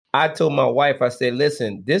I told my wife, I said,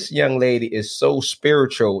 listen, this young lady is so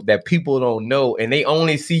spiritual that people don't know, and they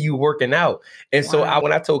only see you working out. And so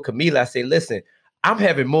when I told Camila, I said, listen, I'm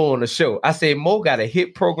having Mo on the show. I said, Mo got a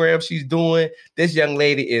hit program she's doing. This young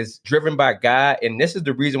lady is driven by God. And this is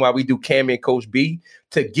the reason why we do Cammy and Coach B,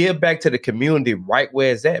 to give back to the community right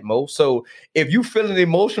where it's at, Mo. So if you feeling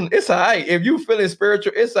emotional, it's all right. If you feeling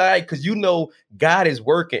spiritual, it's all right, because you know God is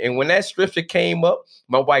working. And when that scripture came up,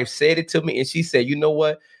 my wife said it to me, and she said, you know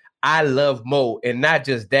what? I love Mo. And not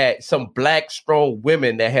just that, some Black strong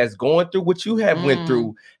women that has gone through what you have went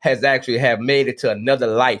through has actually have made it to another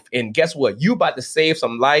life. And guess what? You about to save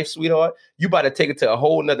some life, sweetheart. You about to take it to a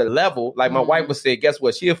whole nother level. Like my wife would say, guess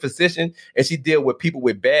what? She a physician and she deal with people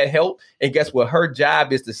with bad health. And guess what? Her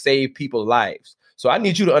job is to save people's lives. So I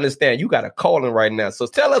need you to understand you got a calling right now. So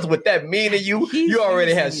tell us what that means to you. You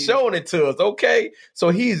already have shown it to us, okay? So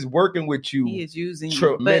he's working with you. He is using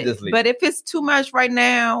tremendously. But if it's too much right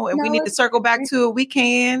now and we need to circle back to it, we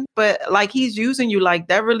can. But like he's using you, like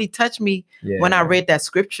that really touched me when I read that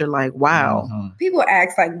scripture. Like, wow. Mm-hmm. People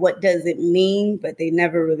ask like, what does it mean? But they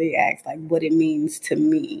never really ask like what it means to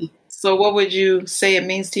me. So what would you say it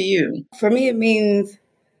means to you? For me, it means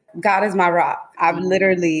God is my rock. I've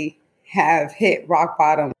literally have hit rock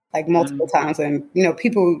bottom like multiple times. And, you know,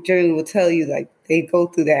 people generally will tell you like they go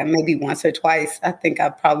through that maybe once or twice. I think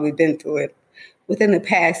I've probably been through it within the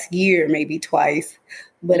past year, maybe twice.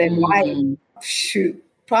 But in life,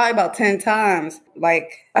 probably about 10 times.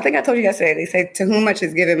 Like, I think I told you yesterday, they say to whom much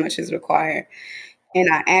is given, much is required.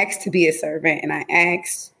 And I asked to be a servant and I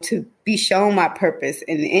asked to be shown my purpose.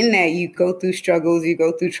 And in that, you go through struggles, you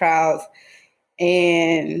go through trials,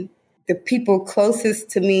 and the people closest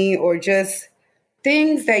to me, or just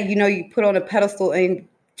things that, you know, you put on a pedestal and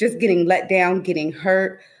just getting let down, getting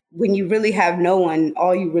hurt. When you really have no one,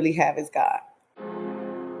 all you really have is God.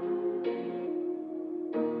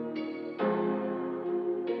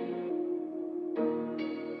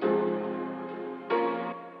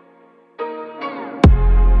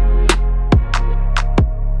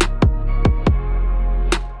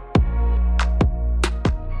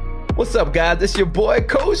 What's up, guys? It's your boy,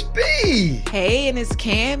 Coach B. Hey, and it's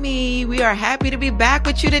Cammy. We are happy to be back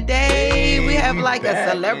with you today. Hey, we have like a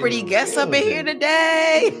celebrity guest up in here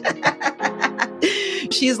today.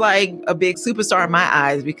 She's like a big superstar in my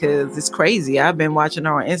eyes because it's crazy. I've been watching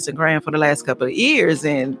her on Instagram for the last couple of years,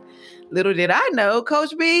 and little did I know,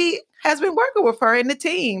 Coach B has been working with her in the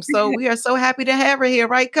team. So we are so happy to have her here,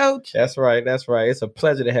 right, Coach? That's right. That's right. It's a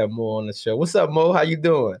pleasure to have Mo on the show. What's up, Mo? How you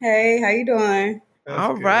doing? Hey, how you doing?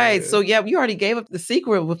 All right. So, yeah, you already gave up the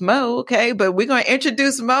secret with Mo. Okay. But we're going to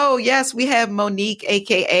introduce Mo. Yes, we have Monique,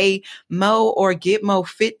 a.k.a. Mo, or Get Mo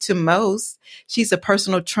Fit to Most. She's a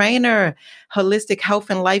personal trainer, holistic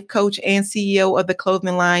health and life coach, and CEO of the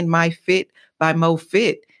clothing line My Fit by Mo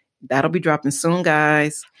Fit. That'll be dropping soon,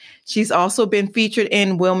 guys. She's also been featured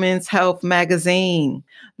in Women's Health magazine.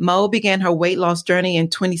 Mo began her weight loss journey in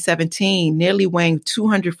 2017, nearly weighing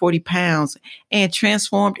 240 pounds, and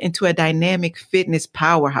transformed into a dynamic fitness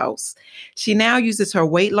powerhouse. She now uses her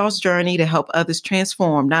weight loss journey to help others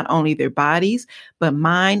transform not only their bodies, but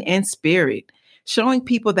mind and spirit, showing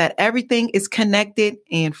people that everything is connected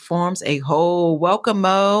and forms a whole. Welcome,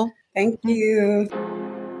 Mo. Thank you.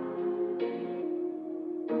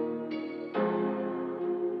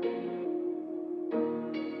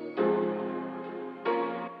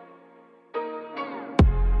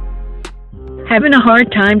 Having a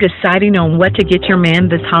hard time deciding on what to get your man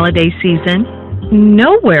this holiday season?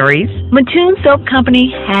 No worries. Mattoon Soap Company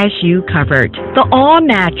has you covered. The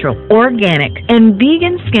all-natural, organic, and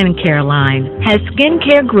vegan skincare line has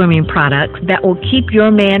skincare grooming products that will keep your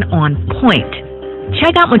man on point.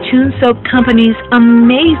 Check out Mattoon Soap Company's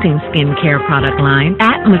amazing skincare product line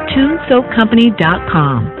at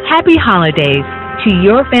MattoonSoapCompany.com. Happy holidays to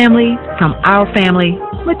your family from our family,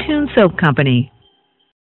 Mattoon Soap Company.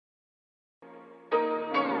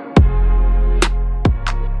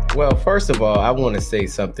 Well, first of all, I want to say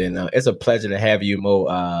something. It's a pleasure to have you, Mo.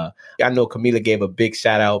 I know Camila gave a big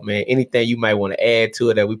shout out, man. Anything you might want to add to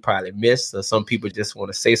it that we probably missed, or some people just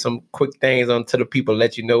want to say some quick things to the people,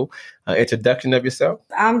 let you know, introduction of yourself.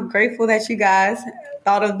 I'm grateful that you guys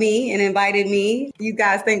thought of me and invited me. You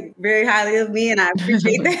guys think very highly of me, and I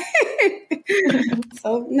appreciate that.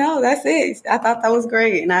 So, no, that's it. I thought that was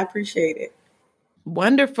great, and I appreciate it.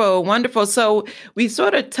 Wonderful, wonderful. So we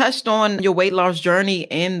sort of touched on your weight loss journey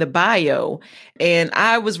in the bio, and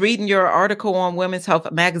I was reading your article on Women's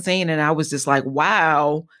Health magazine, and I was just like,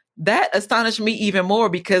 wow, that astonished me even more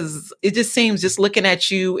because it just seems, just looking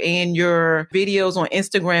at you and your videos on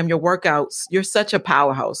Instagram, your workouts, you're such a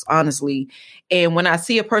powerhouse, honestly. And when I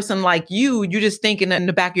see a person like you, you're just thinking in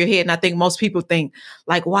the back of your head. And I think most people think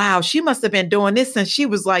like, wow, she must have been doing this since she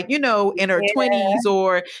was like, in her 20s,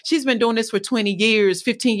 or she's been doing this for 20 years,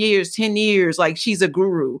 15 years, 10 years. Like, she's a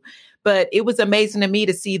guru. But it was amazing to me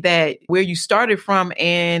to see that where you started from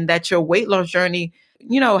and that your weight loss journey,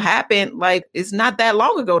 happened like it's not that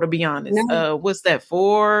long ago, to be honest. No. What's that,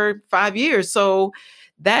 4-5 years? So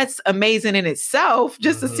that's amazing in itself,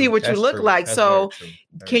 just to see what That's you look true. like. That's So very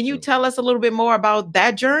true. can you tell us a little bit more about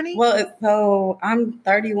that journey? Well, so I'm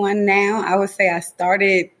 31 now. I would say I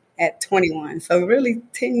started at 21. So really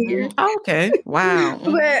 10 years. Oh, okay. Wow.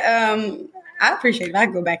 But I appreciate it. I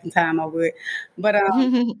could go back in time, I would. But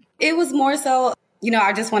it was more so,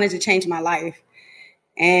 I just wanted to change my life.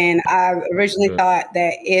 And I originally thought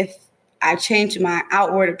that if I changed my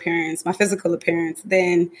outward appearance, my physical appearance,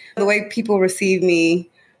 then the way people received me,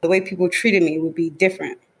 the way people treated me would be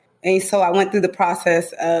different. And so I went through the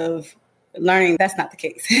process of learning that's not the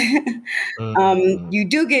case. You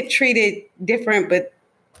do get treated different, but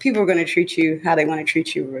people are going to treat you how they want to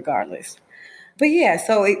treat you regardless. But yeah,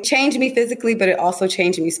 so it changed me physically, but it also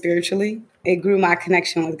changed me spiritually. It grew my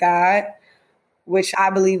connection with God, which I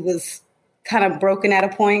believe was kind of broken at a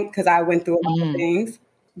point because I went through a lot of things.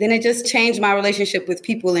 Then it just changed my relationship with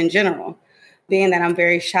people in general. Being that I'm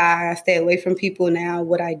very shy, I stay away from people now.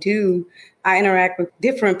 What I do, I interact with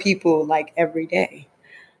different people like every day.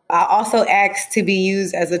 I also asked to be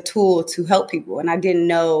used as a tool to help people. And I didn't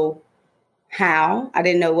know how. I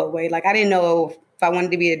didn't know what way. Like, I didn't know if I wanted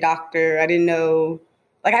to be a doctor. I didn't know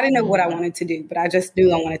what I wanted to do, but I just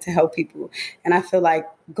knew I wanted to help people. And I feel like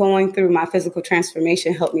going through my physical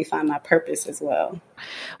transformation helped me find my purpose as well.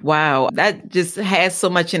 Wow. That just has so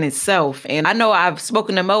much in itself. And I know I've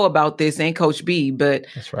spoken to Mo about this and Coach B, but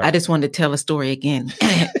I just wanted to tell a story again,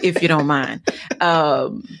 if you don't mind.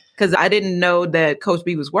 Because I didn't know that Coach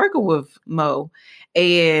B was working with Mo.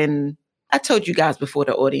 And I told you guys before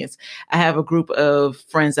the audience, I have a group of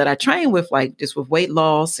friends that I train with, like just with weight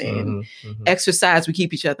loss and exercise. We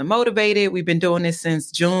keep each other motivated. We've been doing this since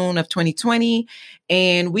June of 2020,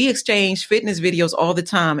 and we exchange fitness videos all the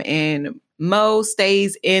time. And Mo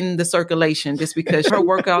stays in the circulation just because her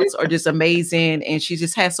workouts are just amazing. And she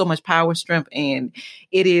just has so much power, strength, and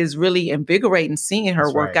it is really invigorating seeing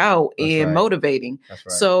her work out and motivating.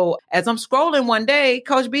 So as I'm scrolling one day,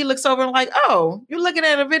 Coach B looks over and like, oh, you're looking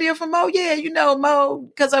at a video from Mo? Yeah, Mo,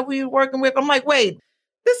 because we were working with. I'm like, wait,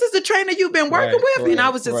 this is the trainer you've been working with? And I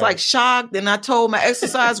was just like shocked. And I told my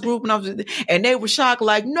exercise group and they were shocked,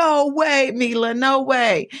 like, no way, Mila, no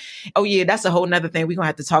way. Oh yeah, that's a whole nother thing. We're going to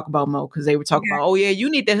have to talk about, Mo, because they were talking about, oh yeah, you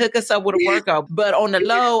need to hook us up with a workout. But on the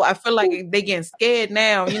low, I feel like they getting scared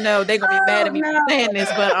now. They're going to be mad at me for saying this,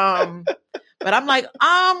 but I'm like,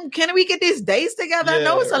 can we get these days together? I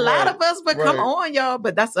know it's a lot of us, but come on, y'all.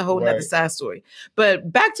 But that's a whole nother side story.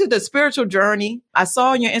 But back to the spiritual journey. I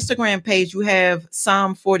saw on your Instagram page, you have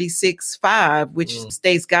Psalm 46:5, which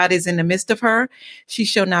states, God is in the midst of her. She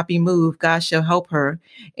shall not be moved. God shall help her,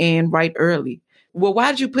 and right early. Well,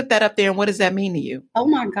 why did you put that up there, and what does that mean to you? Oh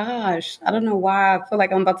my gosh. I don't know why. I feel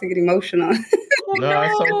like I'm about to get emotional. No,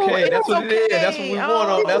 it's okay. That's what it is. That's what we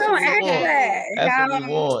want. That's what we want. That's what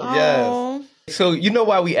we want. Yes. So you know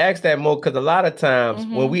why we ask that, Mo? Because a lot of times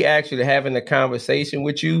when we actually having a conversation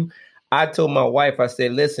with you, I told my wife, I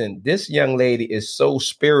said, listen, this young lady is so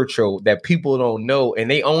spiritual that people don't know,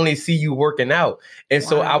 and they only see you working out. And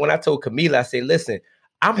so when I told Camila, I said, listen,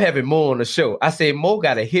 I'm having Mo on the show. I said, Mo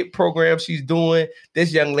got a hit program she's doing.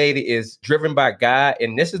 This young lady is driven by God.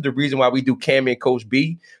 And this is the reason why we do Cammy and Coach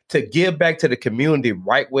B, to give back to the community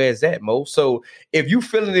right where it's at, Mo. So if you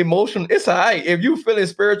feeling emotional, it's all right. If you feeling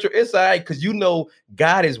spiritual, it's all right, because you know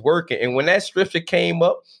God is working. And when that scripture came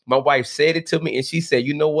up, my wife said it to me, and she said,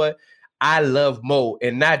 you know what? I love Mo.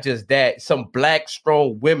 And not just that, some Black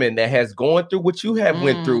strong women that has gone through what you have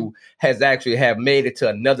went through has actually have made it to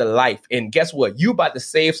another life. And guess what? You about to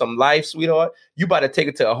save some life, sweetheart. You about to take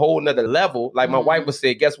it to a whole nother level. Like my wife would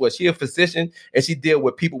say, guess what? She a physician and she deal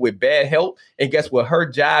with people with bad health. And guess what? Her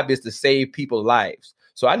job is to save people's lives.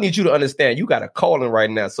 So I need you to understand you got a calling right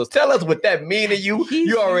now. So tell us what that means to you.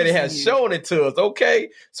 You already have shown it to us, okay?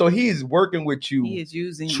 So he's working with you. He is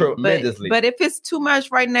using tremendously. You. But if it's too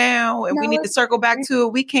much right now and we need to circle back to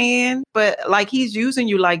it, we can. But like he's using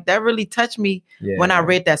you, like that really touched me when I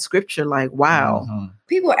read that scripture. Like, wow.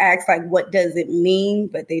 People ask like, what does it mean?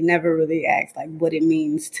 But they never really ask like what it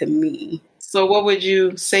means to me. So what would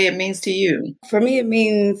you say it means to you? For me, it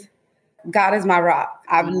means God is my rock.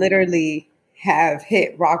 I've literally have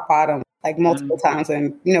hit rock bottom like multiple times.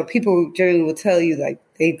 And, people generally will tell you like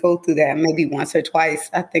they go through that maybe once or twice.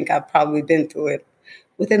 I think I've probably been through it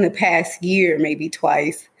within the past year, maybe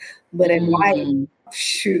twice. But in life,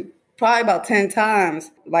 probably about 10 times.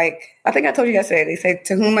 Like, I think I told you yesterday, they say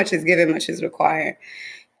to whom much is given, much is required.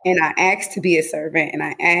 And I asked to be a servant, and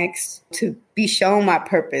I asked to be shown my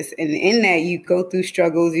purpose. And in that, you go through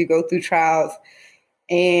struggles, you go through trials,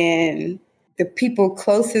 and the people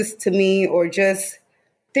closest to me, or just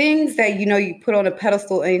things that, you put on a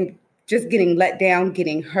pedestal and just getting let down,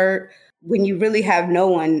 getting hurt. When you really have no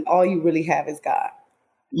one, all you really have is God.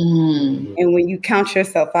 And when you count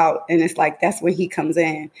yourself out, and it's like, that's when he comes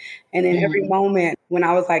in. And in every moment when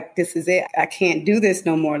I was like, this is it, I can't do this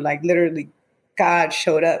no more. Like literally God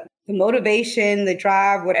showed up. The motivation, the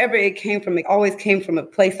drive, whatever it came from, it always came from a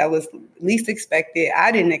place that was least expected.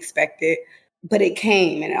 I didn't expect it, but it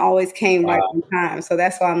came, and it always came right on time. So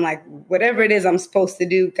that's why I'm like, whatever it is I'm supposed to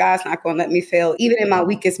do, God's not going to let me fail, even in my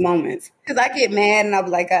weakest moments. Because I get mad and I'll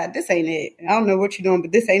be like, God, this ain't it. I don't know what you're doing,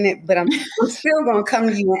 but this ain't it. But I'm still going to come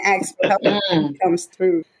to you and ask for help when it comes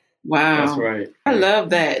through. Wow. That's right. I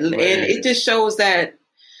love that. Right. And it just shows that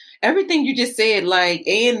everything you just said, like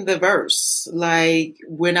in the verse, like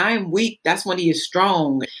when I'm weak, that's when he is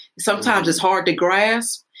strong. Sometimes it's hard to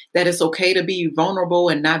grasp that it's okay to be vulnerable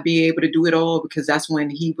and not be able to do it all, because that's when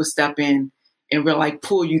he will step in and really like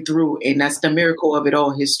pull you through. And that's the miracle of it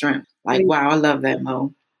all, his strength. Like, wow, I love that,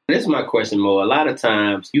 Mo. This is my question, Mo. A lot of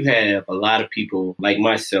times you have a lot of people like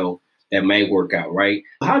myself that may work out, right?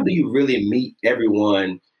 How do you really meet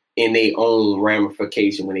everyone in their own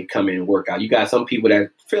ramification when they come in and work out? You got some people that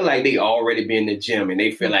feel like they already been in the gym and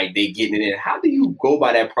they feel like they getting it in. How do you go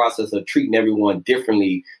by that process of treating everyone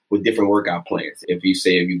differently with different workout plans? If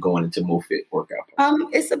you're going into more fit workout plans?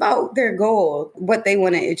 It's about their goal, what they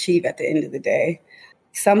want to achieve at the end of the day.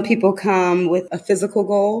 Some people come with a physical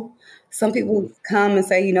goal. Some people come and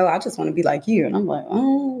say, I just want to be like you. And I'm like,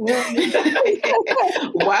 oh, well.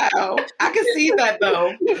 Wow. I can see that,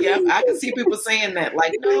 though. Yeah, I can see people saying that.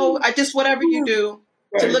 Like, no, I just, whatever you do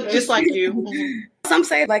to look just like you. Some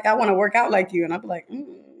say, like, I want to work out like you. And I'm like,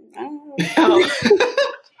 I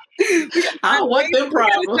don't want them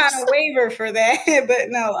problems. I'm kind of waiver for that. But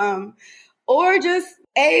no, or just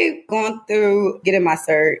going through getting my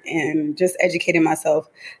cert and just educating myself.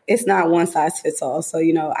 It's not one size fits all. So,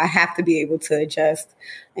 I have to be able to adjust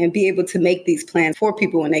and be able to make these plans for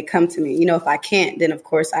people when they come to me. If I can't, then of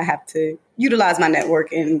course I have to utilize my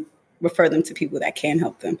network and refer them to people that can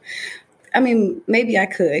help them. I mean, maybe I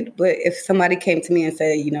could, but if somebody came to me and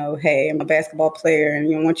said, hey, I'm a basketball player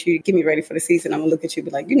and I want you to get me ready for the season, I'm going to look at you and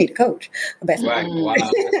be like, you need a coach. A basketball Right.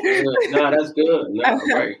 Wow. That's good. No,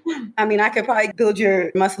 right. I mean, I could probably build your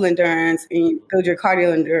muscle endurance and build your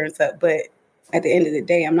cardio endurance up, but at the end of the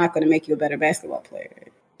day, I'm not going to make you a better basketball player.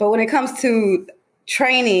 But when it comes to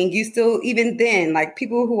training, you still, even then, like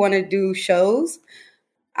people who want to do shows,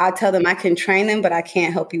 I tell them I can train them, but I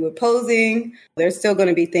can't help you with posing. There's still going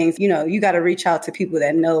to be things, you got to reach out to people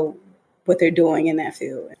that know what they're doing in that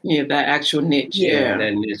field. Yeah, that actual niche. Yeah,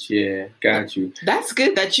 that niche. Yeah, got you. That's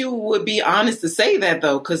good that you would be honest to say that,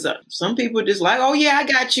 though, because some people just like, oh, yeah, I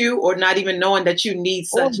got you, or not even knowing that you need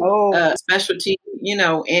such specialty,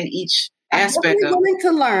 in each aspect I'm willing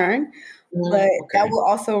to learn, but that will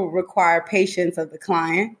also require patience of the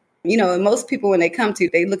client. And most people, when they come to you,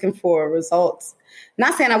 they're looking for results.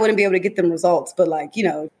 Not saying I wouldn't be able to get them results, but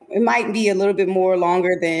it might be a little bit more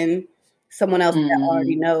longer than someone else that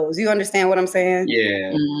already knows. You understand what I'm saying?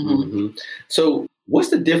 Yeah. Mm-hmm. So what's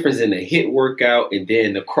the difference in a HIIT workout and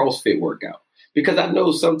then the CrossFit workout? Because I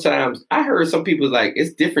know sometimes I heard some people like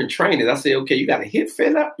it's different trainings. I say, okay, you got a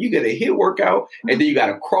HIIT workout, and then you got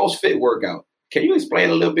a CrossFit workout. Can you explain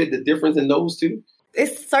a little bit the difference in those two?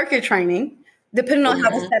 It's circuit training, depending on how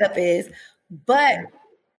the setup is. But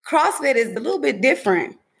CrossFit is a little bit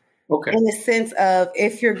different in the sense of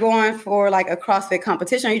if you're going for like a CrossFit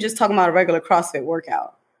competition, or you're just talking about a regular CrossFit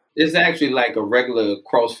workout. It's actually like a regular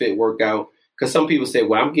CrossFit workout because some people say,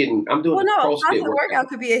 well, I'm doing a CrossFit workout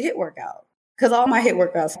could be a HIIT workout because all my HIIT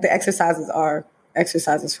workouts, the exercises are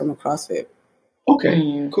exercises from a CrossFit.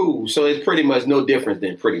 Okay, cool. So it's pretty much no different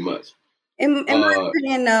then pretty much. In my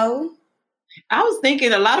opinion, no. I was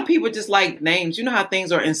thinking a lot of people just like names. You know how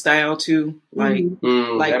things are in style too, like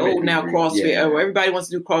now CrossFit. Yeah. Everybody wants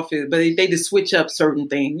to do CrossFit, but they just switch up certain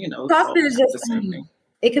things. CrossFit is just the same thing.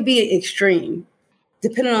 It could be extreme,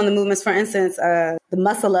 depending on the movements. For instance, the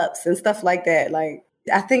muscle ups and stuff like that. Like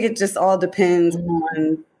I think it just all depends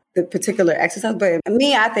on the particular exercise. But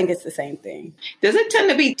me, I think it's the same thing. Does it tend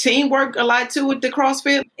to be teamwork a lot too with the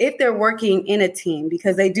CrossFit? If they're working in a team,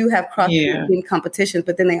 because they do have CrossFit team competitions,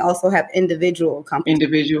 but then they also have individual competitions.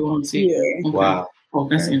 Individuals. Yeah. Okay. Wow.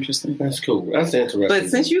 Okay. That's interesting. That's cool. That's interesting. But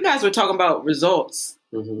since you guys were talking about results,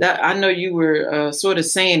 that I know you were sort of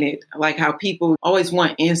saying it, like how people always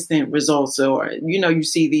want instant results, or, you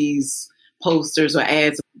see these posters or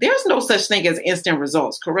ads. There's no such thing as instant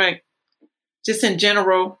results, correct? Just in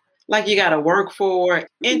general, like you got to work for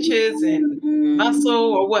inches and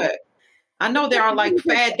muscle or what? I know there are like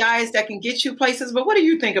fad diets that can get you places, but what do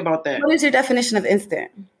you think about that? What is your definition of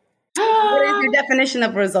instant? What is your definition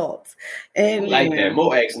of results? And I like that.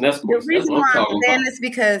 More asking us questions. The reason why I'm saying this is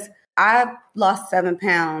because I've lost 7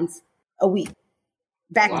 pounds a week,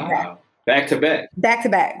 back to back. Back to back. Back to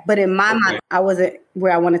back. But in my mind, I wasn't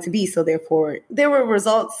where I wanted to be. So therefore, there were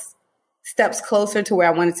results, steps closer to where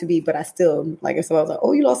I wanted to be. But I still, like if someone was like,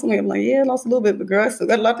 oh, you lost some weight. I'm like, yeah, I lost a little bit, but girl, I still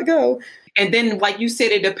got a lot to go. And then, like you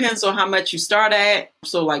said, it depends on how much you start at.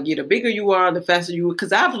 So, like, the bigger you are, the faster you.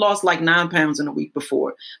 Because I've lost like 9 pounds in a week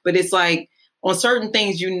before. But it's like on certain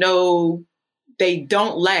things, they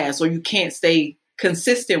don't last, or you can't stay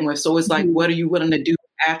consistent with. So it's like, what are you willing to do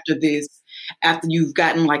after this? After you've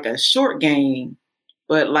gotten like a short gain,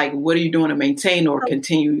 but like, what are you doing to maintain or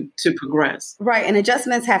continue to progress? Right. And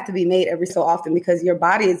adjustments have to be made every so often because your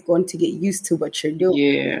body is going to get used to what you're doing.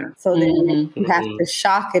 Yeah. So then you have to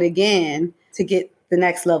shock it again to get the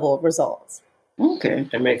next level of results. Okay.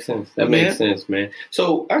 That makes sense. That makes sense, man.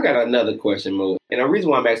 So I got another question, Mo. And the reason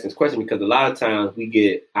why I'm asking this question, because a lot of times we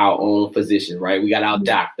get our own physician, right? We got our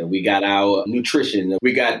doctor, we got our nutrition,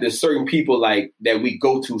 we got there's certain people like that we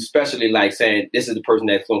go to, especially like saying, this is the person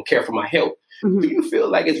that's going to care for my health. Do you feel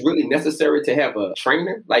like it's really necessary to have a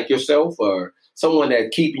trainer like yourself or someone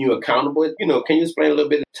that's keeping you accountable? Can you explain a little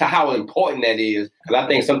bit to how important that is? Because I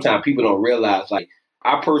think sometimes people don't realize, like,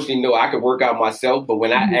 I personally know I can work out myself, but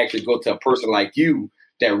when I actually go to a person like you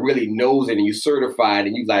that really knows it and you certified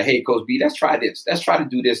and you like, hey, Coach B, let's try this. Let's try to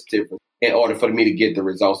do this different in order for me to get the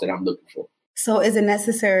results that I'm looking for. So is it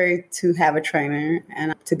necessary to have a trainer?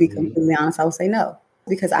 And to be completely honest, I would say no,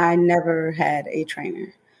 because I never had a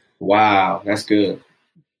trainer. Wow, that's good.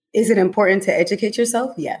 Is it important to educate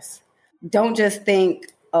yourself? Yes. Don't just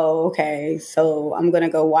think, oh, okay, so I'm going to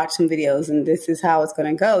go watch some videos and this is how it's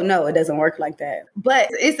going to go. No, it doesn't work like that. But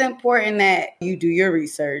it's important that you do your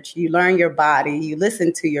research, you learn your body, you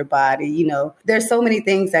listen to your body. There's so many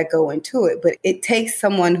things that go into it, but it takes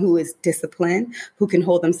someone who is disciplined, who can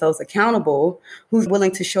hold themselves accountable, who's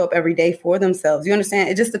willing to show up every day for themselves. You understand?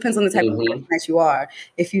 It just depends on the type of person that you are.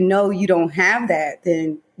 If you know you don't have that,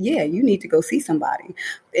 then yeah, you need to go see somebody.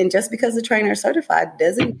 And just because the trainer is certified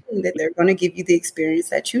doesn't mean that they're going to give you the experience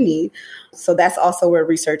that you need. So that's also where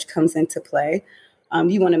research comes into play.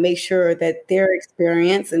 You want to make sure that their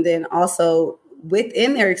experience, and then also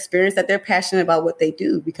within their experience, that they're passionate about what they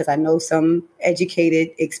do. Because I know some educated,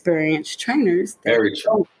 experienced trainers that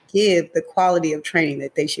don't give the quality of training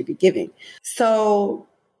that they should be giving. So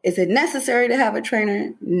is it necessary to have a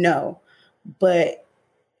trainer? No. But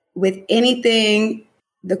with anything,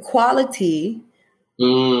 the quality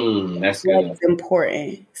that's good. Is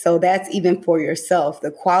important. So that's even for yourself.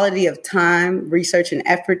 The quality of time, research, and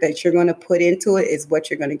effort that you're going to put into it is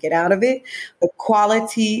what you're going to get out of it. The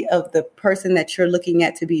quality of the person that you're looking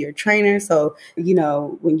at to be your trainer. So,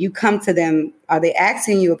 when you come to them, are they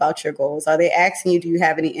asking you about your goals? Are they asking you, do you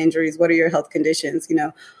have any injuries? What are your health conditions?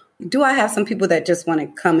 Do I have some people that just want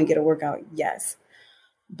to come and get a workout? Yes.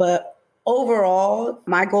 But overall,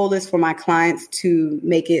 my goal is for my clients to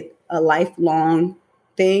make it a lifelong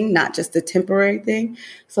thing, not just a temporary thing.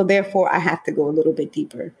 So therefore, I have to go a little bit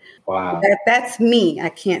deeper. Wow. That's me. I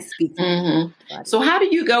can't speak to anybody. So how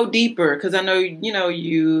do you go deeper? Because I know,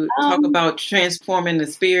 you talk about transforming the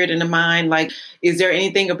spirit and the mind. Like, is there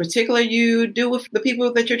anything in particular you do with the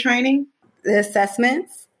people that you're training? The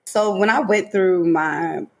assessments. So when I went through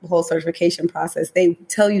my whole certification process, they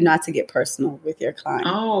tell you not to get personal with your client.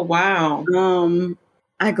 Oh, wow.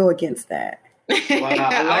 I go against that. Wow,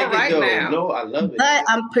 I like it though. Now. No, I love it. But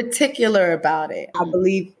I'm particular about it. I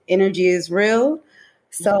believe energy is real.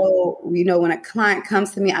 So, when a client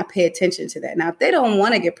comes to me, I pay attention to that. Now, if they don't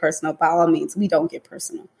want to get personal, by all means, we don't get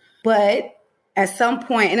personal. But at some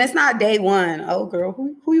point, and it's not day one, oh, girl,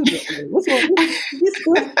 who you getting with? What's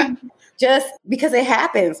going on? Just because it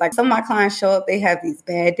happens. Like some of my clients show up, they have these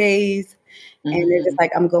bad days, and they're just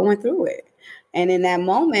like, I'm going through it. And in that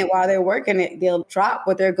moment, while they're working it, they'll drop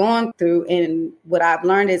what they're going through. And what I've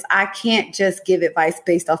learned is I can't just give advice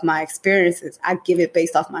based off my experiences. I give it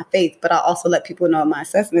based off my faith. But I also let people know in my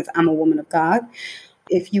assessments, I'm a woman of God.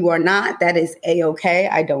 If you are not, that is A-okay.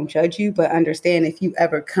 I don't judge you, but understand if you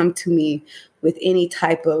ever come to me with any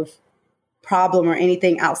type of problem or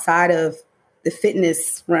anything outside of the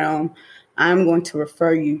fitness realm, I'm going to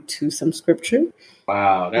refer you to some scripture.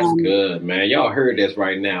 Wow, that's good, man. Y'all heard this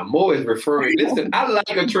right now. Mo is referring. Listen, I like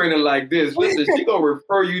a trainer like this. Listen, she's going to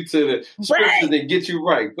refer you to the scriptures and get you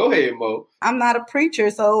right. Go ahead, Mo. I'm not a preacher,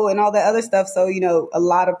 and all that other stuff. So, a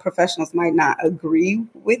lot of professionals might not agree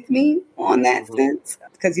with me on that sense.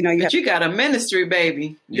 Because, you got a ministry,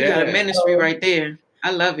 baby. You got a ministry right there.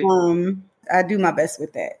 I love it. I do my best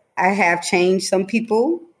with that. I have changed some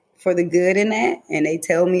people for the good in that, and they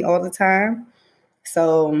tell me all the time.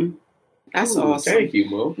 So that's awesome. Thank you,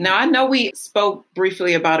 Mo. Now, I know we spoke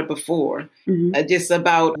briefly about it before, just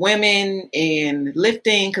about women and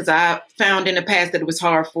lifting, because I found in the past that it was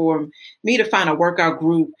hard for me to find a workout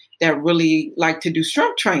group that really like to do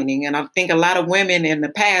strength training. And I think a lot of women in the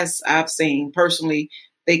past I've seen personally,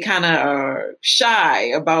 they kind of are shy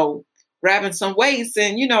about grabbing some weights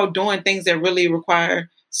and, doing things that really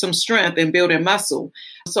require some strength and building muscle.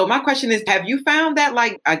 So my question is, have you found that,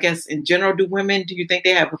 I guess in general, do you think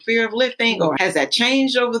they have a fear of lifting, or has that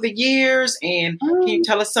changed over the years? And can you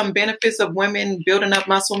tell us some benefits of women building up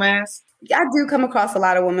muscle mass? I do come across a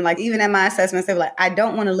lot of women, even at my assessments, they're like, I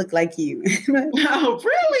don't want to look like you. Oh,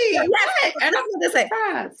 really? Yes. And that's what they say.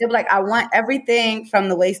 They're like, I want everything from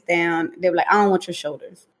the waist down. They're like, I don't want your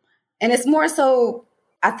shoulders. And it's more so,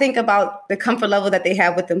 I think about the comfort level that they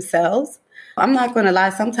have with themselves. I'm not going to lie.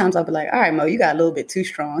 Sometimes I'll be like, all right, Mo, you got a little bit too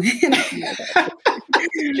strong.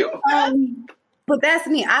 But that's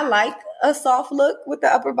me. I like a soft look with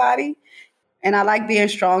the upper body, and I like being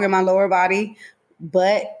strong in my lower body,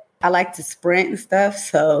 but I like to sprint and stuff.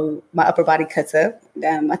 So my upper body cuts up.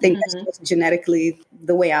 I think that's just genetically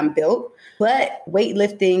the way I'm built. But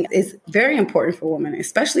weightlifting is very important for women,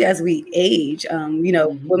 especially as we age.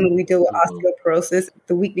 Women, we deal with osteoporosis,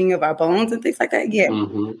 the weakening of our bones and things like that. Yeah.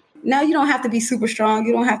 Now, you don't have to be super strong.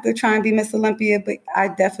 You don't have to try and be Miss Olympia, but I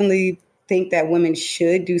definitely think that women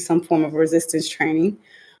should do some form of resistance training.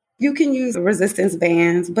 You can use resistance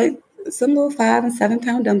bands, but some little 5 and 7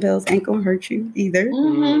 pound dumbbells ain't going to hurt you either.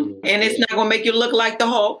 And it's not going to make you look like the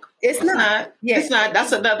Hulk. It's not. Yeah. It's not.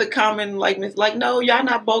 That's another common, no, y'all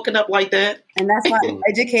not bulking up like that. And that's why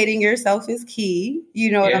educating yourself is key.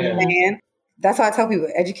 You know what I'm saying? That's why I tell people,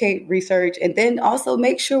 educate, research, and then also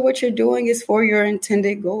make sure what you're doing is for your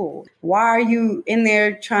intended goal. Why are you in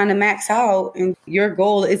there trying to max out and your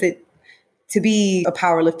goal isn't to be a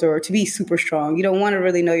power lifter or to be super strong? You don't want to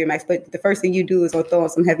really know your max, but the first thing you do is go throw on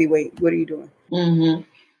some heavy weight. What are you doing?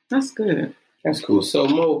 That's good. That's cool. So,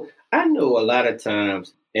 Mo, I know a lot of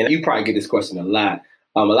times, and you probably get this question a lot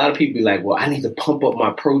of people be like, well, I need to pump up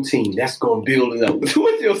my protein. That's going to build it up.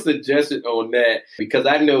 What's your suggestion on that? Because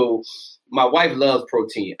I know my wife loves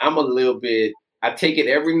protein. I take it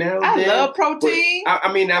every now and then. I love protein.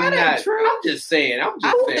 I'm not. True. I'm just saying. I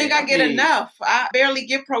don't think I get enough. I barely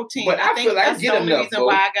get protein. But I feel like I get enough.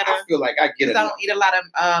 I feel like I get enough. I don't eat a lot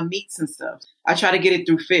of meats and stuff. I try to get it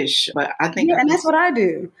through fish, but I think and that's what I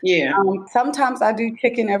do. Yeah. Sometimes I do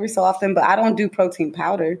chicken every so often, but I don't do protein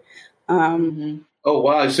powder. Oh,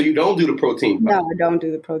 wow. So you don't do the protein powder? No, I don't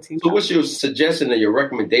do the protein powder. So what's your suggestion or your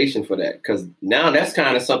recommendation for that? Because now that's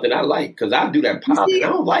kind of something I like, because I do that powder. I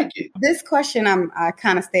don't like it. This question I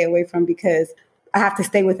kind of stay away from because I have to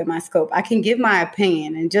stay within my scope. I can give my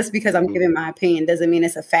opinion, and just because I'm giving my opinion doesn't mean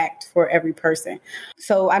it's a fact for every person.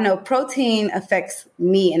 So I know protein affects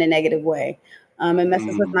me in a negative way. It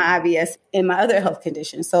messes with my IBS and my other health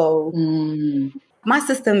conditions. So my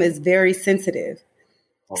system is very sensitive.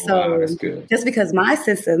 So wow, that's good. Just because my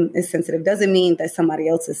system is sensitive doesn't mean that somebody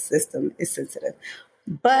else's system is sensitive.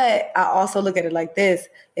 But I also look at it like this.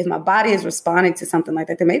 If my body is responding to something like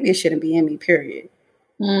that, then maybe it shouldn't be in me, period.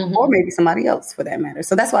 Or maybe somebody else for that matter.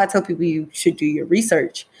 So that's why I tell people you should do your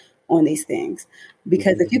research on these things.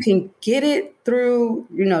 Because if you can get it through,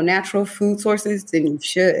 natural food sources, then you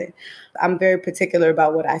should. I'm very particular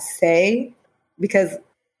about what I say, because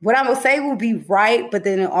what I'm going to say will be right, but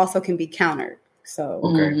then it also can be countered. So,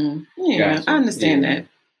 yeah, gotcha. I understand that.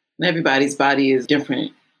 Everybody's body is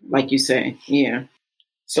different, like you say. Yeah.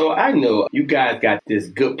 So I know you guys got this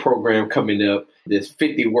good program coming up, this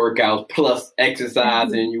 50 workouts plus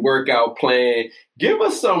exercise and your workout plan. Give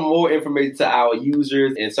us some more information to our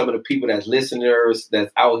users and some of the people that's listeners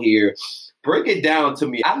that's out here. Break it down to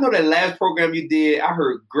me. I know that last program you did, I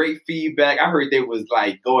heard great feedback. I heard they was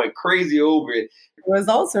going crazy over it. The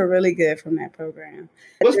results are really good from that program.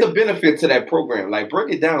 What's the benefit to that program?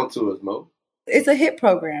 Break it down to us, Mo. It's a HIIT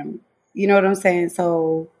program. You know what I'm saying?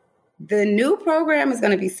 So the new program is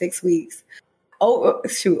going to be 6 weeks. Over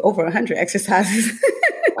 100 exercises.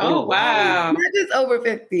 Oh, wow. Not just over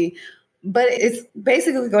 50, but it's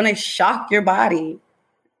basically going to shock your body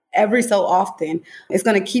every so often. It's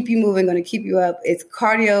going to keep you moving, going to keep you up. It's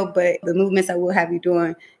cardio, but the movements that we'll have you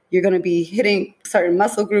doing, you're going to be hitting certain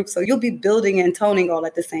muscle groups. So you'll be building and toning all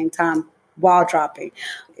at the same time while dropping.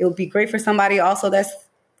 It'll be great for somebody also that's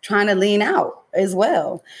trying to lean out as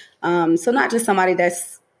well. So not just somebody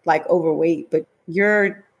that's like overweight, but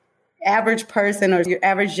your average person or your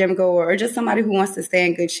average gym goer or just somebody who wants to stay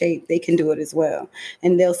in good shape, they can do it as well.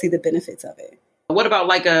 And they'll see the benefits of it. What about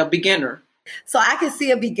like a beginner? So I could see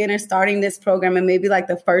a beginner starting this program and maybe like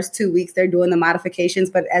the first 2 weeks they're doing the modifications,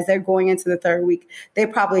 but as they're going into the third week, they're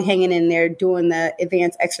probably hanging in there doing the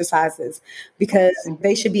advanced exercises because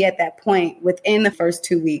they should be at that point within the first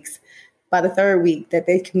 2 weeks, by the third week, that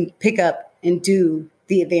they can pick up and do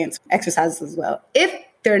the advanced exercises as well. If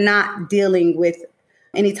they're not dealing with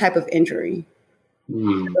any type of injury.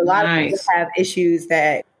 A lot of people have issues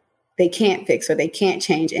that they can't fix or they can't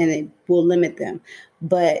change and it will limit them.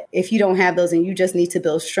 But if you don't have those and you just need to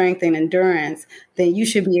build strength and endurance, then you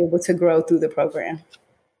should be able to grow through the program.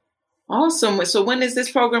 Awesome. So when is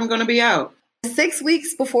this program going to be out? 6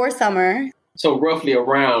 weeks before summer. So roughly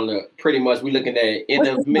around pretty much we're looking at end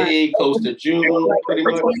of May, close to June, pretty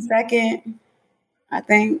much. April 22nd, I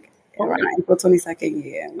think. Okay. Around April 22nd,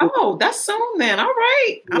 yeah. Oh, that's soon then. All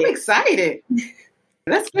right. I'm excited.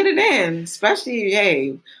 Let's get it in, especially,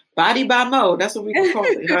 hey, Body by Mo. That's what we can call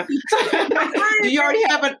it. Do you already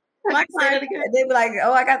have a... My client, they be like,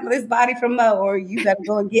 oh, I got this body from Mo, or you better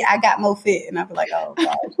go and get, I got Mo Fit. And I be like, oh,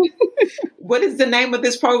 God. What is the name of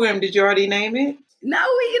this program? Did you already name it? No,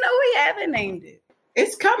 we haven't named it.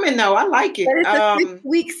 It's coming, though. I like it. But it's a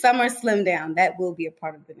 6-week summer slim down. That will be a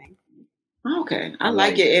part of the name. Okay. I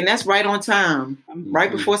like it. And that's right on time. Right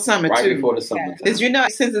before summer, right too. Right before the summer. Because,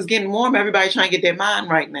 since it's getting warm, everybody's trying to get their mind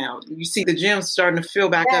right now. You see the gyms starting to fill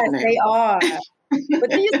back up now. They are. But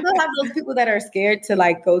then you still have those people that are scared to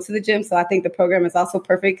like go to the gym. So I think the program is also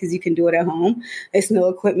perfect because you can do it at home. There's no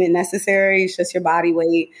equipment necessary. It's just your body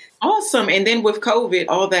weight. Awesome. And then with COVID,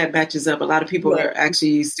 all that matches up. A lot of people are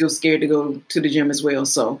actually still scared to go to the gym as well.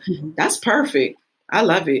 So that's perfect. I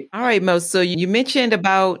love it. All right, Mo. So you mentioned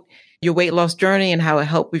about your weight loss journey and how it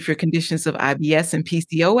helped with your conditions of IBS and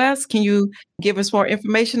PCOS. Can you give us more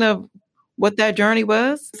information of what that journey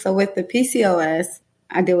was? So with the PCOS,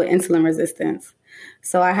 I deal with insulin resistance.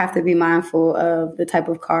 So I have to be mindful of the type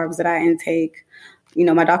of carbs that I intake.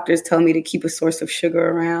 My doctors tell me to keep a source of sugar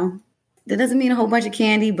around. That doesn't mean a whole bunch of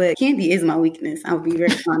candy, but candy is my weakness. I'll be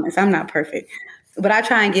very honest. I'm not perfect. But I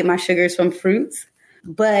try and get my sugars from fruits.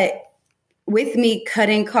 But with me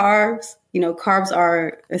cutting carbs, carbs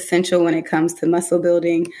are essential when it comes to muscle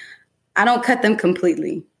building. I don't cut them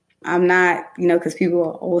completely. I'm not, because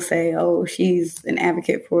people will say, oh, she's an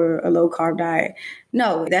advocate for a low carb diet.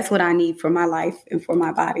 No, that's what I need for my life and for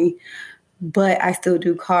my body. But I still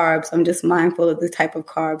do carbs. I'm just mindful of the type of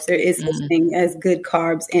carbs. There is such thing as good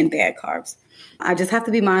carbs and bad carbs. I just have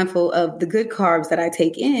to be mindful of the good carbs that I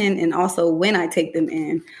take in and also when I take them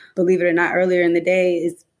in. Believe it or not, earlier in the day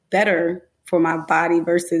is better for my body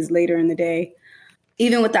versus later in the day.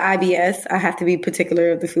 Even with the IBS, I have to be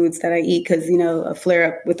particular of the foods that I eat because, a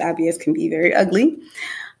flare-up with IBS can be very ugly.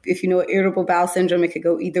 If you know irritable bowel syndrome, it could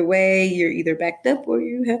go either way. You're either backed up or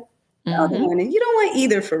you have the other one. And you don't want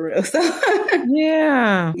either for real. So,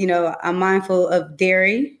 yeah. I'm mindful of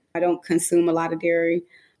dairy. I don't consume a lot of dairy.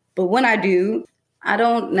 But when I do, I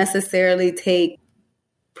don't necessarily take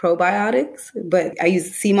probiotics, but I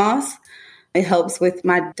use sea moss. It helps with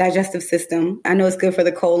my digestive system. I know it's good for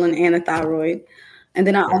the colon and the thyroid. And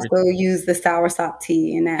then I also use the soursop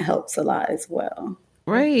tea, and that helps a lot as well.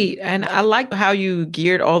 Great. And I like how you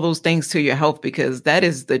geared all those things to your health because that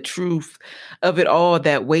is the truth of it all,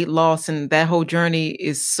 that weight loss and that whole journey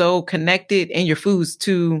is so connected in your foods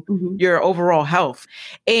to your overall health.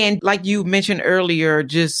 And like you mentioned earlier,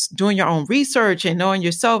 just doing your own research and knowing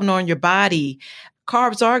yourself, knowing your body.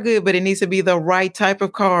 Carbs are good, but it needs to be the right type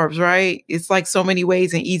of carbs, right? It's like so many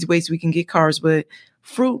ways and easy ways we can get carbs, but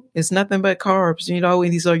fruit is nothing but carbs,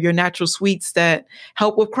 and these are your natural sweets that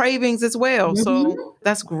help with cravings as well. So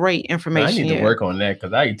that's great information. I need to work on that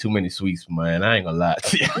because I eat too many sweets, man. I ain't gonna lie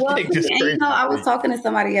to you. Well, I was talking to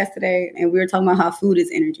somebody yesterday and we were talking about how food is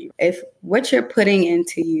energy. If what you're putting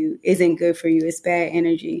into you isn't good for you, it's bad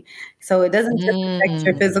energy. So it doesn't just affect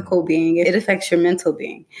your physical being, it affects your mental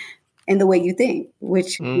being. And the way you think,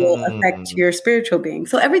 which will affect your spiritual being.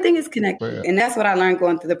 So everything is connected. And that's what I learned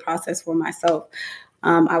going through the process for myself.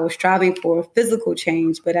 I was striving for physical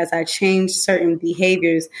change, but as I changed certain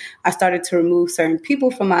behaviors, I started to remove certain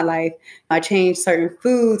people from my life. I changed certain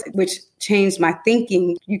foods, which changed my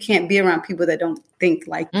thinking. You can't be around people that don't think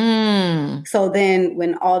like you. So then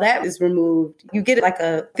when all that is removed, you get like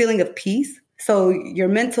a feeling of peace. So your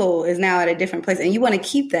mental is now at a different place, and you want to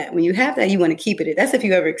keep that. When you have that, you want to keep it. That's if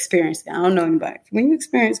you ever experienced it. I don't know anybody. When you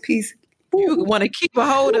experience peace, you want to keep a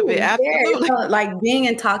hold of it. Absolutely. Yeah, like being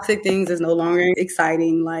in toxic things is no longer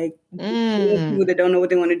exciting. Like people that don't know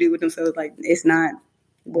what they want to do with themselves, like it's not.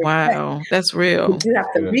 Wow, that's real. You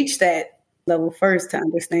have to reach that level first to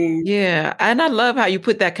understand. Yeah. And I love how you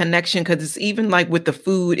put that connection, because it's even like with the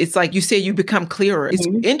food, it's like you said, you become clearer. It's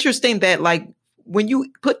interesting that like when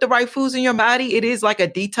you put the right foods in your body, it is like a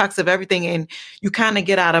detox of everything, and you kind of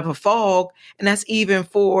get out of a fog. And that's even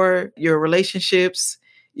for your relationships,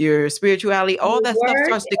 your spirituality, all that stuff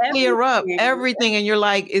starts to clear up everything. And you're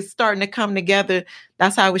like, it's starting to come together.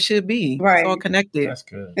 That's how it should be. Right. It's all connected. That's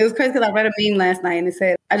good. It was crazy because I read a meme last night and it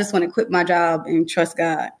said, I just want to quit my job and trust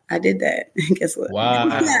God. I did that. Guess what?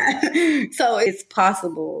 Wow. So it's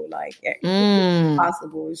possible. Like, it's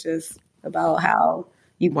possible. It's just about how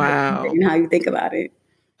you and how you think about it.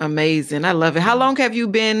 Amazing. I love it. How long have you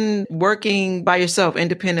been working by yourself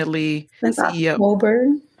independently? Since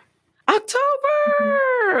CEO?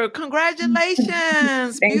 October.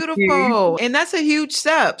 Congratulations. Beautiful. You. And that's a huge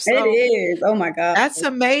step. So it is. Oh my God. That's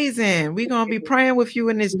amazing. We're going to be praying with you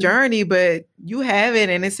in this journey, but you have it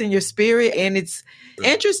and it's in your spirit. And it's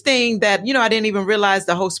interesting that, I didn't even realize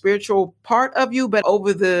the whole spiritual part of you, but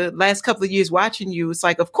over the last couple of years watching you, it's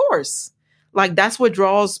like, of course. Like that's what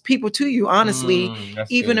draws people to you, honestly,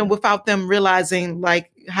 even and without them realizing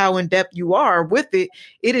like how in depth you are with it.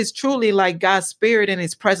 It is truly like God's spirit and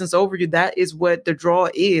his presence over you. That is what the draw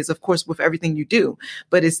is, of course, with everything you do.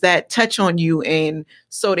 But it's that touch on you. And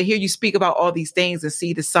so to hear you speak about all these things and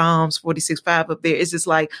see the Psalms 46:5 up there, it's just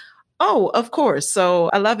like, oh, of course. So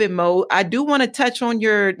I love it, Mo. I do want to touch on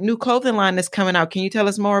your new clothing line that's coming out. Can you tell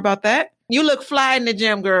us more about that? You look fly in the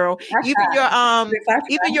gym, girl.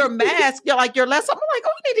 Even your mask, you're like your less. I'm like,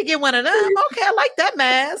 oh, we need to get one of them. Okay, I like that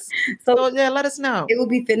mask. So yeah, let us know. It will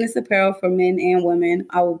be fitness apparel for men and women.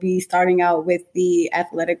 I will be starting out with the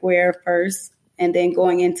athletic wear first, and then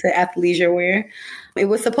going into athleisure wear. It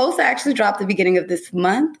was supposed to actually drop the beginning of this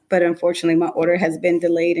month, but unfortunately, my order has been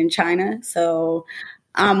delayed in China. So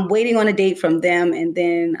I'm waiting on a date from them, and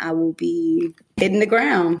then I will be hitting the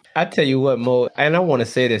ground. I tell you what, Mo, and I want to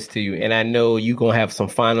say this to you, and I know you're going to have some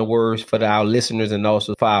final words for our listeners and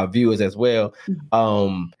also for our viewers as well.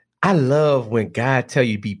 I love when God tell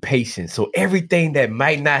you be patient. So everything that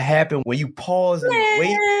might not happen, when you pause and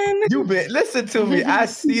wait, listen to me. I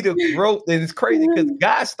see the growth, and it's crazy because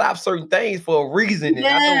God stops certain things for a reason. And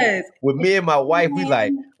I know with me and my wife, we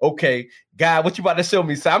like, okay, God, what you about to show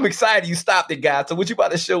me? So I'm excited you stopped it, God. So what you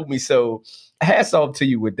about to show me? So hats off to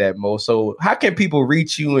you with that, Mo. So how can people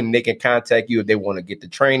reach you and they can contact you if they want to get the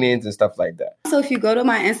trainings and stuff like that? So if you go to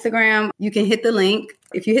my Instagram, you can hit the link.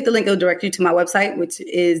 If you hit the link, it'll direct you to my website, which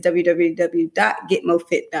is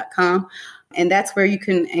www.getmofit.com. And that's where you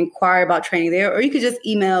can inquire about training there. Or you could just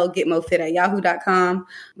email getmofit@yahoo.com.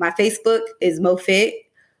 My Facebook is MoFit.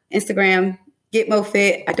 Instagram,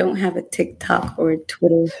 GetMoFit. I don't have a TikTok or a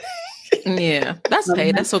Twitter. Yeah, that's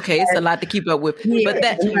okay. It's a lot to keep up with. Yeah, but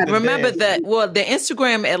remember that, the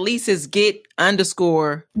Instagram at least is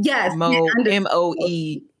get_Mo,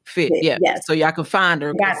 MOE fit. Yeah. Yes. So y'all can find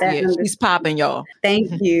her. She's popping, y'all.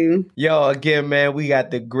 Thank you. Y'all, again, man, we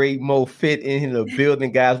got the great Mo Fit in the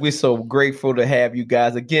building, guys. We're so grateful to have you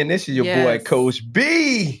guys. Again, this is your boy, Coach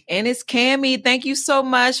B. And it's Cammie. Thank you so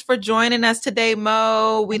much for joining us today,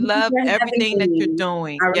 Mo. We love everything that you're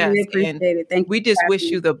doing. I really appreciate it. Thank you. We just wish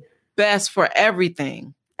you the best for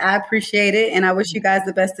everything. I appreciate it. And I wish you guys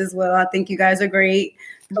the best as well. I think you guys are great.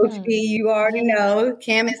 Coach B, you already know.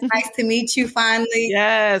 Cam, it's nice to meet you finally.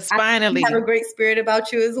 Yes, finally. You have a great spirit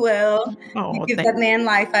about you as well. Oh, you give that man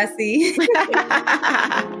life, I see.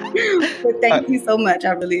 But thank you so much.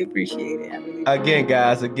 I really appreciate it. Again,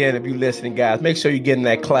 guys, if you're listening, guys, make sure you get in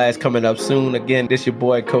that class coming up soon. Again, this your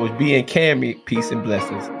boy, Coach B and Cammie. Peace and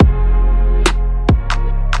blessings.